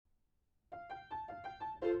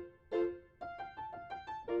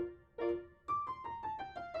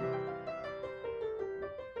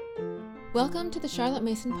Welcome to the Charlotte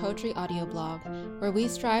Mason Poetry audio blog, where we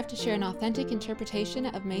strive to share an authentic interpretation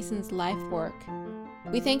of Mason's life work.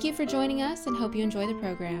 We thank you for joining us and hope you enjoy the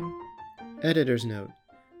program. Editor's note: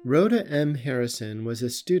 Rhoda M. Harrison was a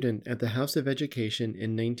student at the House of Education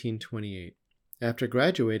in 1928. After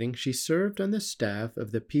graduating, she served on the staff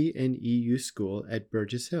of the PNEU school at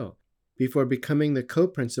Burgess Hill, before becoming the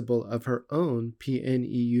co-principal of her own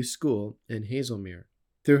PNEU school in Hazelmere.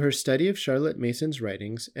 Through her study of Charlotte Mason's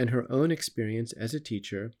writings and her own experience as a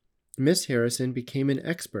teacher, Miss Harrison became an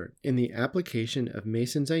expert in the application of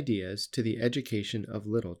Mason's ideas to the education of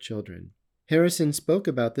little children. Harrison spoke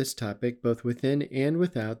about this topic both within and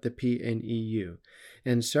without the PNEU,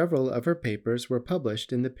 and several of her papers were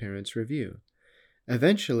published in the Parents' Review.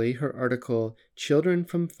 Eventually, her article, Children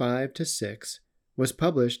from 5 to 6, was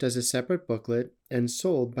published as a separate booklet and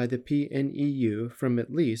sold by the PNEU from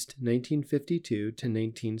at least 1952 to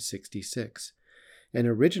 1966. An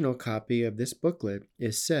original copy of this booklet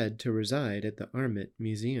is said to reside at the Armitt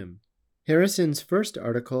Museum. Harrison's first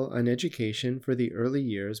article on education for the early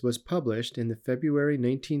years was published in the February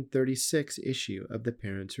 1936 issue of the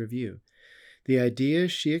Parents' Review. The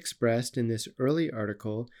ideas she expressed in this early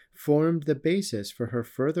article formed the basis for her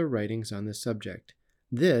further writings on the subject.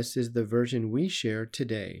 This is the version we share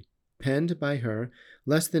today, penned by her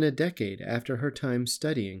less than a decade after her time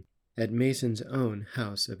studying at Mason's own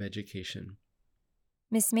House of Education.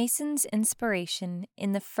 Miss Mason's Inspiration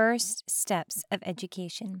in the First Steps of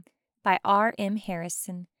Education by R. M.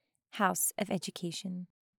 Harrison, House of Education.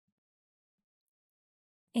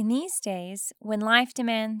 In these days, when life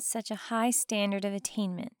demands such a high standard of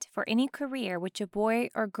attainment for any career which a boy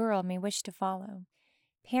or girl may wish to follow,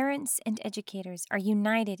 parents and educators are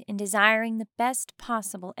united in desiring the best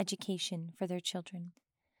possible education for their children.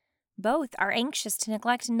 Both are anxious to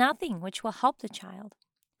neglect nothing which will help the child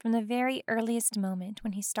from the very earliest moment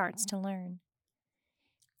when he starts to learn.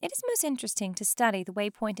 It is most interesting to study the way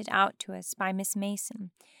pointed out to us by Miss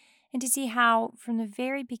Mason, and to see how, from the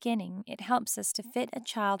very beginning, it helps us to fit a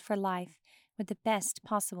child for life with the best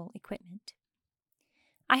possible equipment.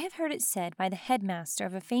 I have heard it said by the headmaster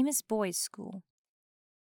of a famous boys' school,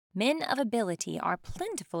 "Men of ability are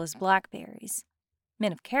plentiful as blackberries.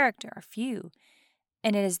 Men of character are few,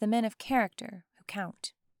 and it is the men of character who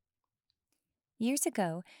count." Years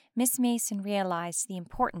ago, Miss Mason realized the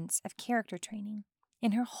importance of character training,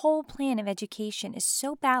 and her whole plan of education is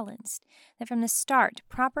so balanced that from the start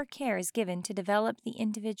proper care is given to develop the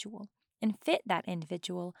individual and fit that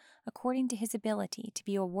individual according to his ability to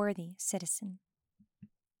be a worthy citizen.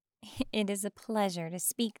 It is a pleasure to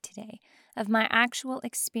speak today of my actual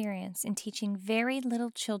experience in teaching very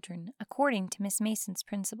little children according to Miss Mason's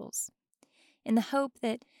principles, in the hope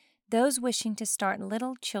that those wishing to start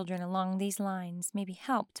little children along these lines may be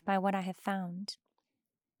helped by what I have found.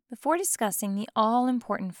 Before discussing the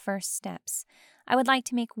all-important first steps, I would like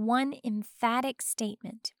to make one emphatic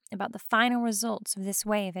statement about the final results of this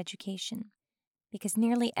way of education, because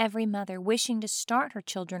nearly every mother wishing to start her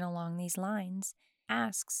children along these lines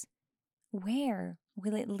asks, where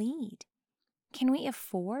will it lead? Can we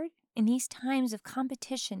afford, in these times of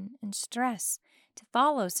competition and stress, to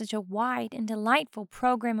follow such a wide and delightful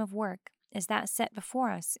program of work as that set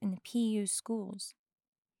before us in the PU schools?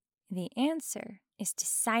 The answer is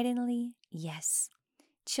decidedly yes.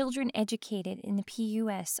 Children educated in the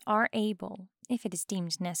PUS are able, if it is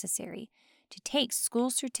deemed necessary, to take school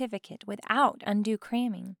certificate without undue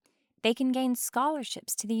cramming. They can gain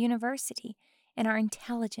scholarships to the university and are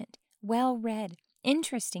intelligent, well-read,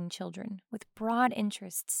 interesting children with broad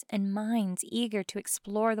interests and minds eager to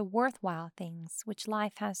explore the worthwhile things which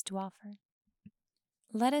life has to offer.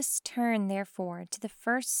 Let us turn, therefore, to the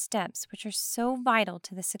first steps which are so vital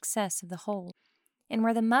to the success of the whole, and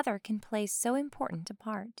where the mother can play so important a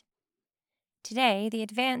part. Today, the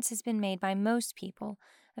advance has been made by most people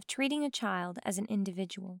of treating a child as an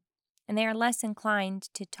individual, and they are less inclined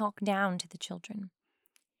to talk down to the children.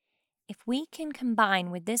 If we can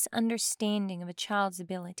combine with this understanding of a child's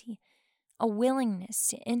ability a willingness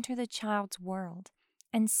to enter the child's world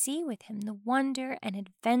and see with him the wonder and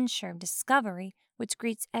adventure of discovery which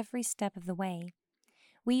greets every step of the way,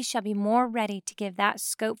 we shall be more ready to give that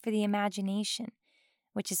scope for the imagination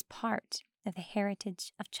which is part of the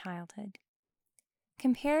heritage of childhood.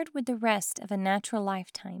 Compared with the rest of a natural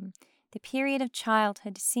lifetime, the period of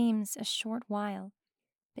childhood seems a short while,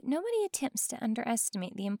 but nobody attempts to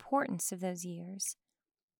underestimate the importance of those years.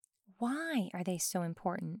 Why are they so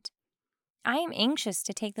important? I am anxious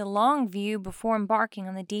to take the long view before embarking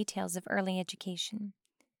on the details of early education.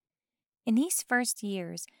 In these first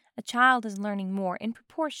years, a child is learning more in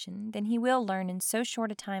proportion than he will learn in so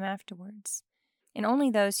short a time afterwards. and only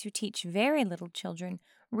those who teach very little children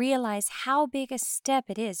realize how big a step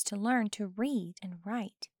it is to learn to read and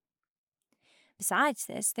write. Besides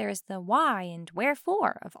this, there is the why and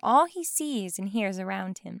wherefore of all he sees and hears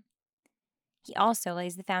around him. He also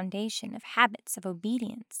lays the foundation of habits of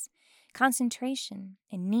obedience, concentration,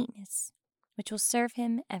 and neatness, which will serve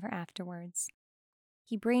him ever afterwards.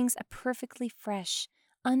 He brings a perfectly fresh,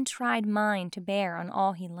 untried mind to bear on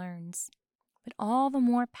all he learns, but all the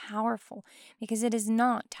more powerful because it is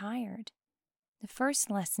not tired. The first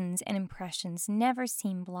lessons and impressions never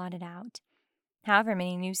seem blotted out, however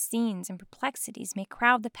many new scenes and perplexities may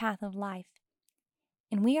crowd the path of life.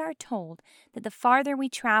 And we are told that the farther we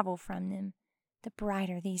travel from them, the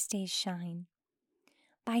brighter these days shine.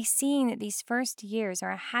 By seeing that these first years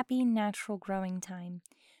are a happy, natural growing time,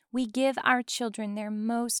 we give our children their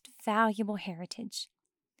most valuable heritage,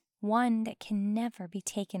 one that can never be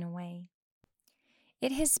taken away.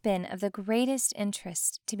 It has been of the greatest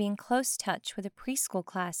interest to be in close touch with a preschool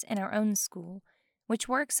class in our own school, which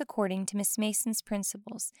works according to Miss Mason's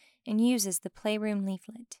principles and uses the playroom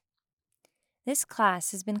leaflet. This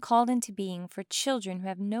class has been called into being for children who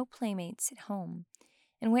have no playmates at home,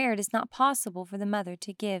 and where it is not possible for the mother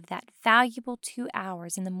to give that valuable 2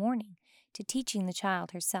 hours in the morning to teaching the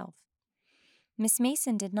child herself. Miss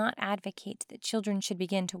Mason did not advocate that children should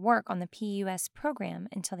begin to work on the PUS program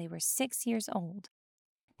until they were 6 years old.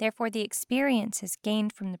 Therefore, the experiences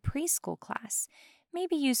gained from the preschool class may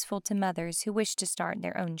be useful to mothers who wish to start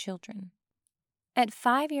their own children. At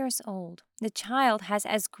 5 years old, the child has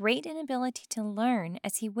as great an ability to learn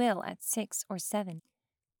as he will at 6 or 7.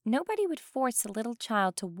 Nobody would force a little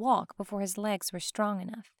child to walk before his legs were strong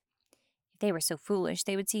enough. If they were so foolish,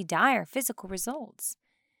 they would see dire physical results.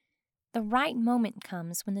 The right moment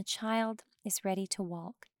comes when the child is ready to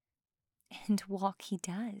walk. And walk he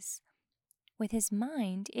does. With his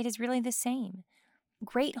mind, it is really the same.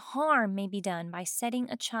 Great harm may be done by setting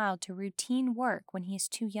a child to routine work when he is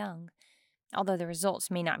too young, although the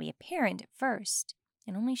results may not be apparent at first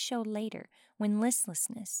and only show later when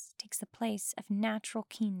listlessness takes the place of natural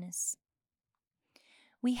keenness.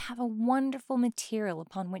 We have a wonderful material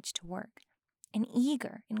upon which to work, an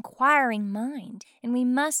eager, inquiring mind, and we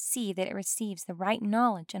must see that it receives the right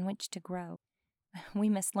knowledge on which to grow. We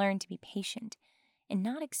must learn to be patient and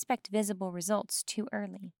not expect visible results too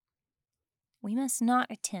early. We must not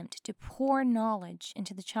attempt to pour knowledge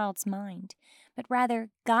into the child's mind, but rather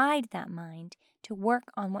guide that mind to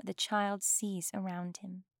work on what the child sees around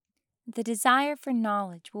him. The desire for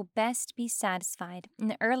knowledge will best be satisfied in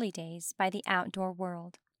the early days by the outdoor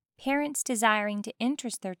world. Parents desiring to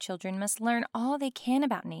interest their children must learn all they can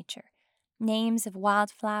about nature, names of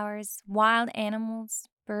wildflowers, wild animals,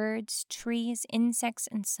 birds, trees, insects,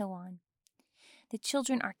 and so on. The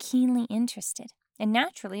children are keenly interested and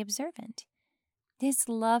naturally observant. This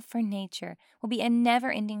love for nature will be a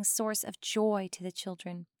never-ending source of joy to the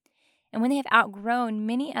children, and when they have outgrown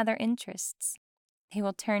many other interests, they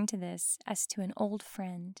will turn to this as to an old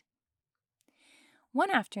friend.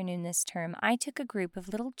 One afternoon this term, I took a group of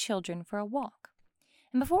little children for a walk,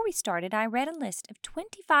 and before we started, I read a list of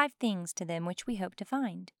 25 things to them which we hoped to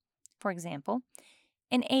find. For example,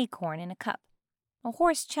 an acorn in a cup, a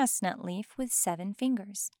horse chestnut leaf with 7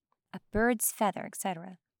 fingers, a bird's feather,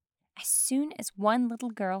 etc. As soon as one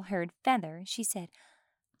little girl heard feather, she said,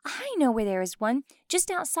 "I know where there is one, just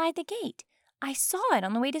outside the gate. I saw it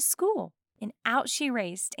on the way to school." And out she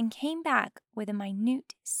raced and came back with a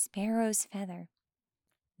minute sparrow's feather.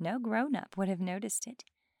 No grown-up would have noticed it.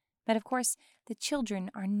 But of course, the children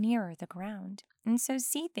are nearer the ground, and so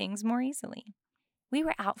see things more easily. We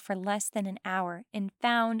were out for less than an hour and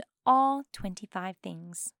found all 25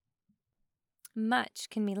 things. Much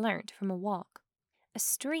can be learnt from a walk. A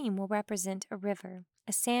stream will represent a river,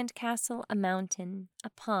 a sandcastle, a mountain, a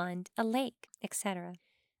pond, a lake, etc.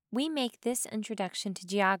 We make this introduction to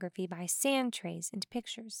geography by sand trays and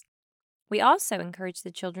pictures. We also encourage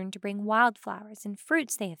the children to bring wildflowers and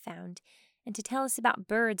fruits they have found, and to tell us about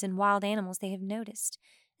birds and wild animals they have noticed,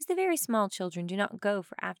 as the very small children do not go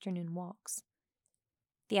for afternoon walks.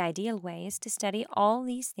 The ideal way is to study all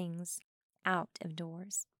these things out of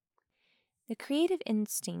doors. The creative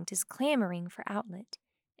instinct is clamoring for outlet,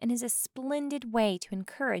 and is a splendid way to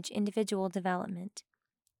encourage individual development.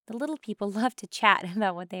 The little people love to chat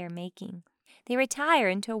about what they are making. They retire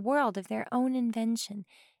into a world of their own invention,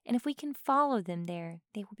 and if we can follow them there,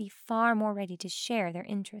 they will be far more ready to share their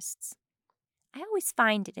interests. I always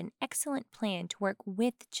find it an excellent plan to work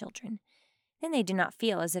with children. Then they do not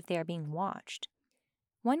feel as if they are being watched.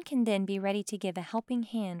 One can then be ready to give a helping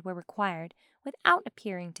hand where required without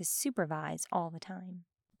appearing to supervise all the time.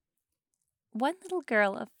 One little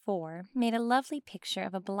girl of 4 made a lovely picture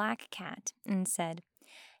of a black cat and said,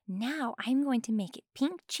 "Now I'm going to make it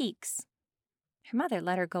pink cheeks." Her mother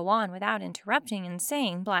let her go on without interrupting and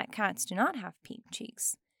saying black cats do not have pink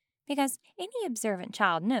cheeks, because any observant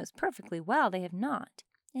child knows perfectly well they have not,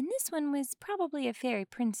 and this one was probably a fairy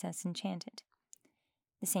princess enchanted.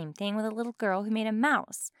 The same thing with a little girl who made a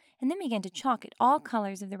mouse and then began to chalk it all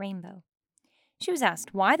colors of the rainbow. She was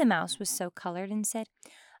asked why the mouse was so colored and said,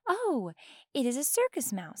 "Oh, it is a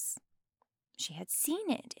circus mouse." She had seen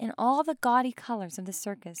it in all the gaudy colors of the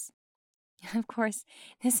circus. Of course,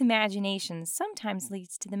 this imagination sometimes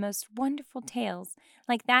leads to the most wonderful tales,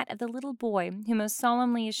 like that of the little boy who most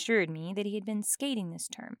solemnly assured me that he had been skating this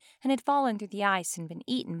term and had fallen through the ice and been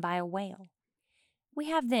eaten by a whale. We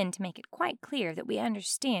have then to make it quite clear that we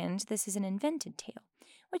understand this is an invented tale,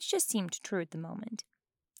 which just seemed true at the moment,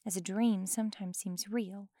 as a dream sometimes seems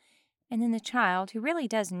real, and then the child, who really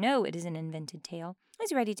does know it is an invented tale,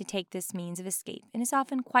 is ready to take this means of escape and is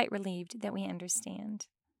often quite relieved that we understand.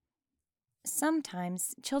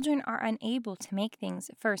 Sometimes children are unable to make things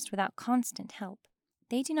at first without constant help.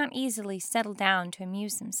 They do not easily settle down to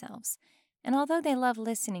amuse themselves, and although they love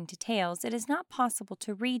listening to tales, it is not possible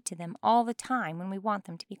to read to them all the time when we want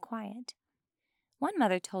them to be quiet. One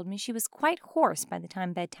mother told me she was quite hoarse by the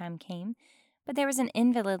time bedtime came, but there was an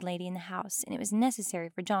invalid lady in the house, and it was necessary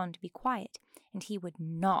for John to be quiet, and he would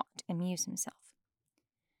not amuse himself.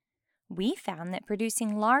 We found that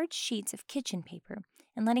producing large sheets of kitchen paper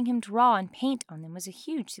and letting him draw and paint on them was a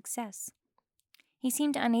huge success. He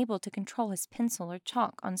seemed unable to control his pencil or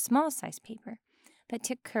chalk on small-sized paper, but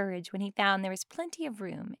took courage when he found there was plenty of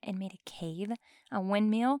room and made a cave, a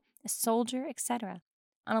windmill, a soldier, etc.,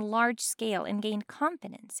 on a large scale and gained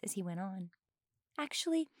confidence as he went on.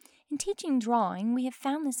 Actually, in teaching drawing, we have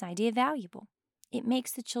found this idea valuable. It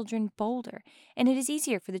makes the children bolder, and it is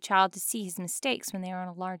easier for the child to see his mistakes when they are on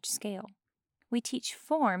a large scale. We teach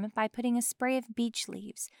form by putting a spray of beech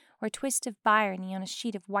leaves or a twist of byrony on a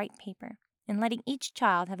sheet of white paper, and letting each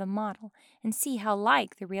child have a model and see how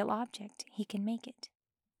like the real object he can make it.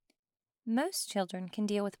 Most children can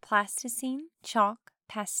deal with plasticine, chalk,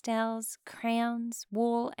 pastels, crayons,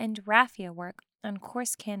 wool, and raffia work on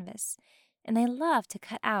coarse canvas, and they love to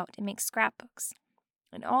cut out and make scrapbooks.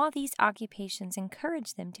 And all these occupations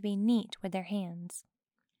encourage them to be neat with their hands.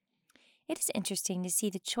 It is interesting to see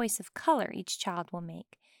the choice of color each child will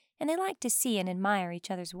make, and they like to see and admire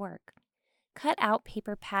each other's work. Cut-out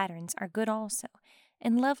paper patterns are good also,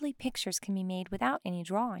 and lovely pictures can be made without any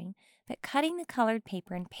drawing, but cutting the colored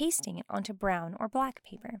paper and pasting it onto brown or black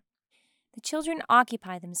paper. The children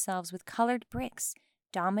occupy themselves with colored bricks,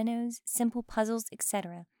 dominoes, simple puzzles,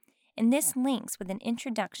 etc., and this links with an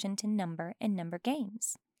introduction to number and number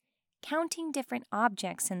games. Counting different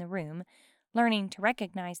objects in the room, learning to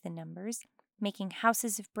recognize the numbers, making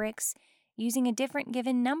houses of bricks, using a different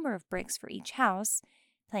given number of bricks for each house,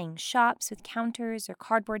 playing shops with counters or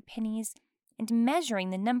cardboard pennies, and measuring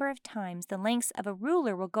the number of times the lengths of a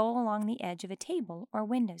ruler will go along the edge of a table or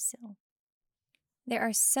windowsill. There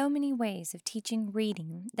are so many ways of teaching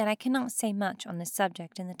reading that I cannot say much on this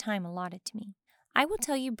subject in the time allotted to me. I will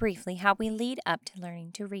tell you briefly how we lead up to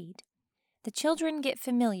learning to read. The children get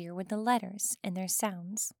familiar with the letters and their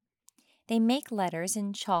sounds. They make letters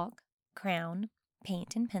in chalk, crayon,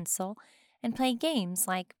 paint, and pencil, and play games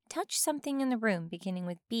like touch something in the room beginning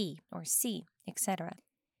with B or C, etc.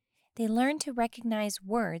 They learn to recognize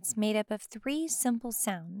words made up of 3 simple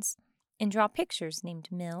sounds and draw pictures named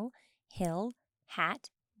mill, hill, hat,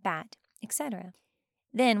 bat, etc.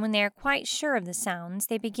 Then, when they are quite sure of the sounds,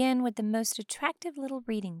 they begin with the most attractive little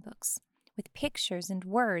reading books, with pictures and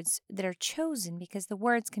words that are chosen because the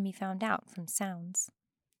words can be found out from sounds.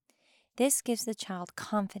 This gives the child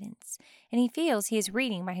confidence, and he feels he is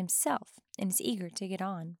reading by himself and is eager to get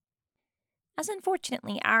on. As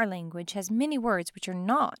unfortunately our language has many words which are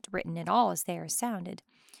not written at all as they are sounded,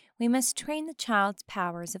 we must train the child's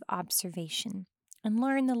powers of observation and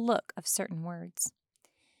learn the look of certain words.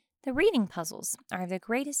 The reading puzzles are of the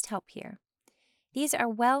greatest help here. These are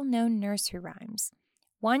well-known nursery rhymes,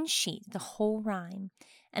 1 sheet the whole rhyme,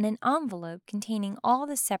 and an envelope containing all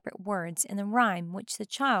the separate words in the rhyme which the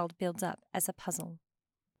child builds up as a puzzle.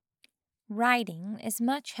 Writing is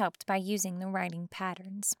much helped by using the writing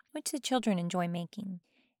patterns, which the children enjoy making.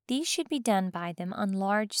 These should be done by them on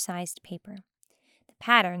large-sized paper. The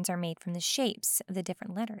patterns are made from the shapes of the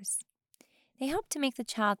different letters. They help to make the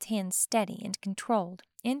child's hands steady and controlled,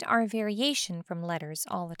 and are a variation from letters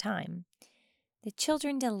all the time. The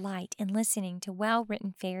children delight in listening to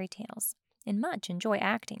well-written fairy tales, and much enjoy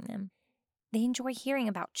acting them. They enjoy hearing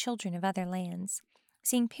about children of other lands,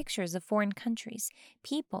 seeing pictures of foreign countries,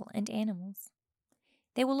 people, and animals.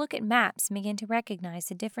 They will look at maps and begin to recognize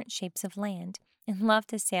the different shapes of land and love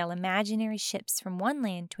to sail imaginary ships from one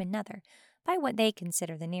land to another by what they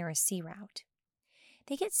consider the nearest sea route.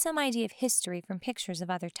 They get some idea of history from pictures of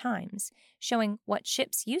other times, showing what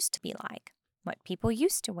ships used to be like, what people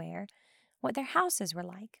used to wear, what their houses were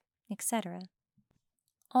like, etc.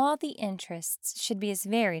 All the interests should be as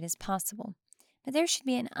varied as possible, but there should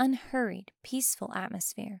be an unhurried, peaceful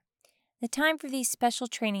atmosphere. The time for these special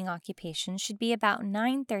training occupations should be about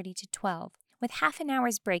 9:30 to 12, with half an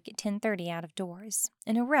hour's break at 10:30 out of doors,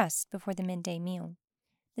 and a rest before the midday meal.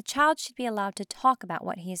 The child should be allowed to talk about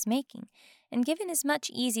what he is making, and given as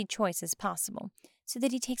much easy choice as possible, so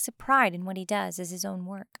that he takes a pride in what he does as his own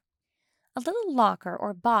work. A little locker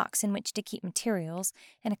or box in which to keep materials,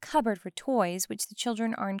 and a cupboard for toys which the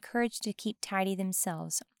children are encouraged to keep tidy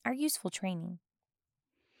themselves are useful training.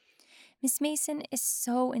 Miss Mason is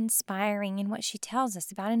so inspiring in what she tells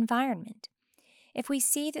us about environment. If we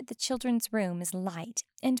see that the children's room is light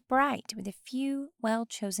and bright with a few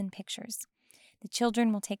well-chosen pictures, the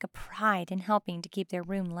children will take a pride in helping to keep their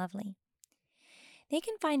room lovely. They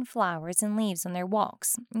can find flowers and leaves on their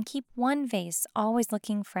walks and keep one vase always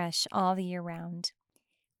looking fresh all the year round.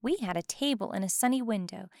 We had a table and a sunny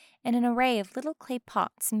window and an array of little clay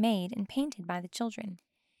pots made and painted by the children.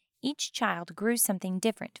 Each child grew something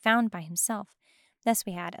different found by himself. Thus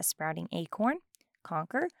we had a sprouting acorn,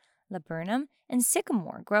 conker, laburnum, and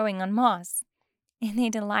sycamore growing on moss. And they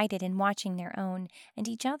delighted in watching their own and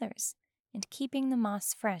each other's, and keeping the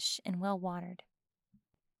moss fresh and well watered.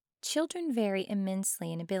 Children vary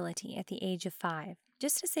immensely in ability at the age of 5,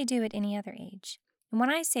 just as they do at any other age. And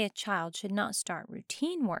when I say a child should not start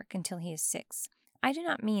routine work until he is 6, I do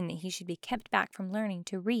not mean that he should be kept back from learning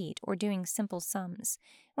to read or doing simple sums,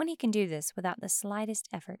 when he can do this without the slightest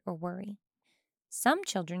effort or worry. Some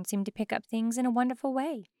children seem to pick up things in a wonderful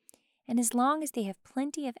way, and as long as they have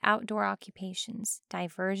plenty of outdoor occupations,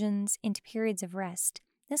 diversions, and periods of rest,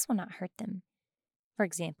 this will not hurt them. For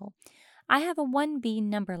example, I have a 1B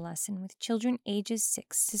number lesson with children ages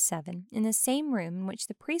 6 to 7 in the same room in which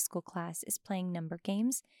the preschool class is playing number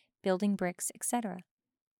games, building bricks, etc.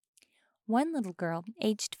 One little girl,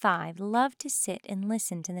 aged 5, loved to sit and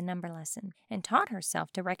listen to the number lesson and taught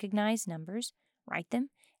herself to recognize numbers, write them,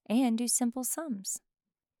 and do simple sums.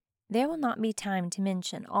 There will not be time to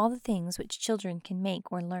mention all the things which children can make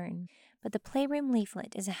or learn, but the Playroom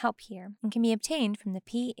leaflet is a help here and can be obtained from the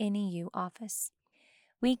PNEU office.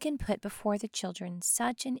 We can put before the children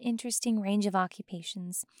such an interesting range of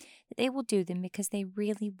occupations that they will do them because they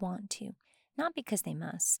really want to, not because they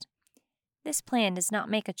must. This plan does not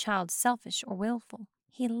make a child selfish or willful.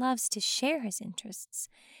 He loves to share his interests,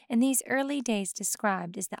 and these early days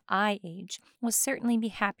described as the I age will certainly be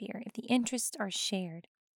happier if the interests are shared.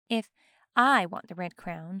 If I want the red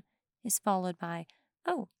crown is followed by,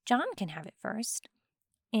 oh, John can have it first,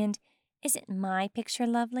 and isn't my picture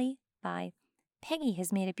lovely by Peggy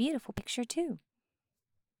has made a beautiful picture too.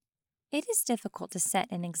 It is difficult to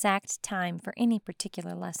set an exact time for any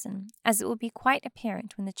particular lesson, as it will be quite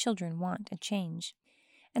apparent when the children want a change.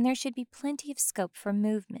 And there should be plenty of scope for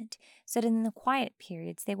movement, so that in the quiet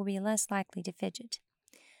periods they will be less likely to fidget.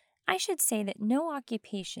 I should say that no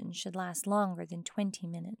occupation should last longer than 20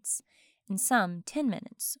 minutes, and some 10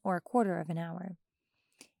 minutes or a quarter of an hour.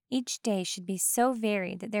 Each day should be so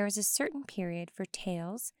varied that there is a certain period for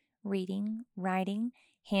tales, reading, writing,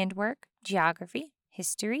 handwork, geography,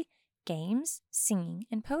 history, games, singing,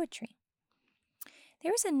 and poetry.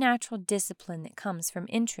 There is a natural discipline that comes from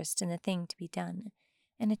interest in the thing to be done,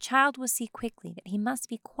 and a child will see quickly that he must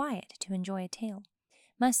be quiet to enjoy a tale,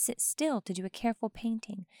 must sit still to do a careful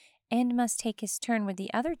painting, and must take his turn with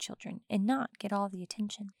the other children and not get all the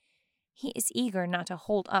attention. He is eager not to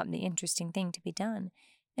hold up the interesting thing to be done,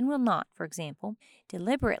 and will not, for example,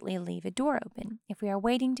 deliberately leave a door open if we are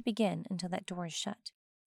waiting to begin until that door is shut.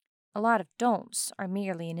 A lot of don'ts are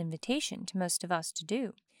merely an invitation to most of us to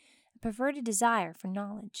do, a perverted desire for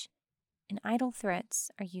knowledge, and idle threats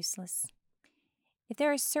are useless. If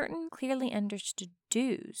there are certain clearly understood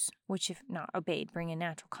do's, which if not obeyed bring a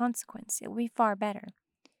natural consequence, it will be far better.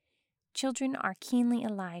 Children are keenly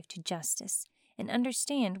alive to justice and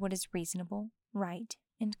understand what is reasonable, right,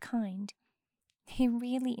 and kind. They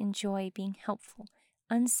really enjoy being helpful,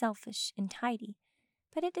 unselfish, and tidy,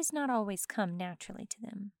 but it does not always come naturally to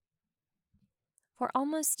them. For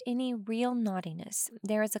almost any real naughtiness,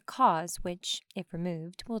 there is a cause which, if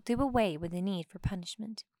removed, will do away with the need for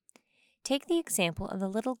punishment. Take the example of the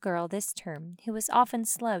little girl this term who was often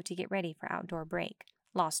slow to get ready for outdoor break,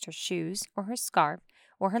 lost her shoes or her scarf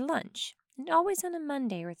or her lunch, and always on a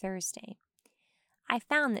Monday or Thursday. I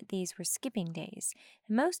found that these were skipping days,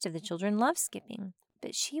 and most of the children loved skipping,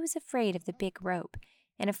 but she was afraid of the big rope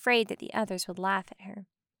and afraid that the others would laugh at her.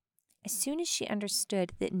 As soon as she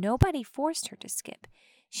understood that nobody forced her to skip,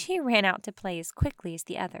 she ran out to play as quickly as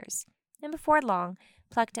the others, and before long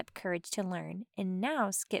plucked up courage to learn, and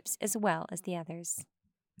now skips as well as the others.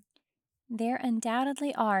 There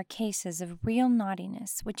undoubtedly are cases of real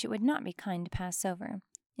naughtiness which it would not be kind to pass over,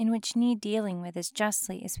 and which need dealing with as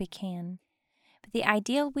justly as we can. But the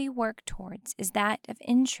ideal we work towards is that of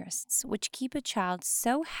interests which keep a child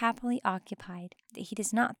so happily occupied that he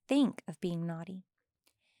does not think of being naughty.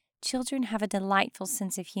 Children have a delightful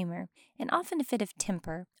sense of humor, and often a fit of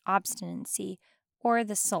temper, obstinacy, or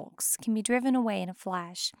the sulks can be driven away in a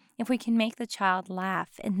flash if we can make the child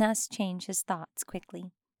laugh and thus change his thoughts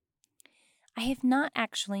quickly. I have not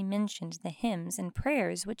actually mentioned the hymns and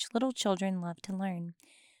prayers which little children love to learn,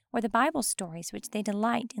 or the Bible stories which they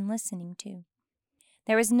delight in listening to.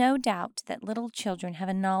 There is no doubt that little children have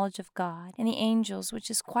a knowledge of God and the angels which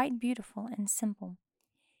is quite beautiful and simple.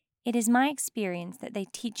 It is my experience that they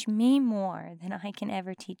teach me more than I can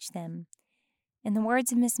ever teach them. In the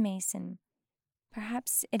words of Miss Mason,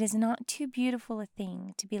 perhaps it is not too beautiful a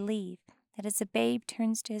thing to believe that as a babe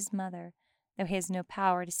turns to his mother, though he has no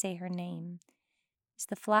power to say her name, as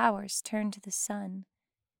the flowers turn to the sun,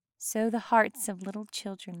 so the hearts of little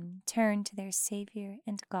children turn to their Savior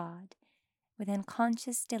and God with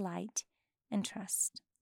unconscious delight and trust.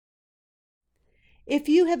 If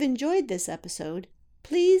you have enjoyed this episode,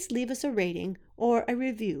 please leave us a rating or a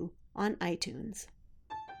review on iTunes.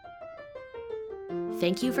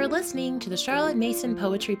 Thank you for listening to the Charlotte Mason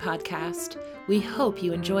Poetry Podcast. We hope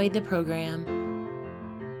you enjoyed the program.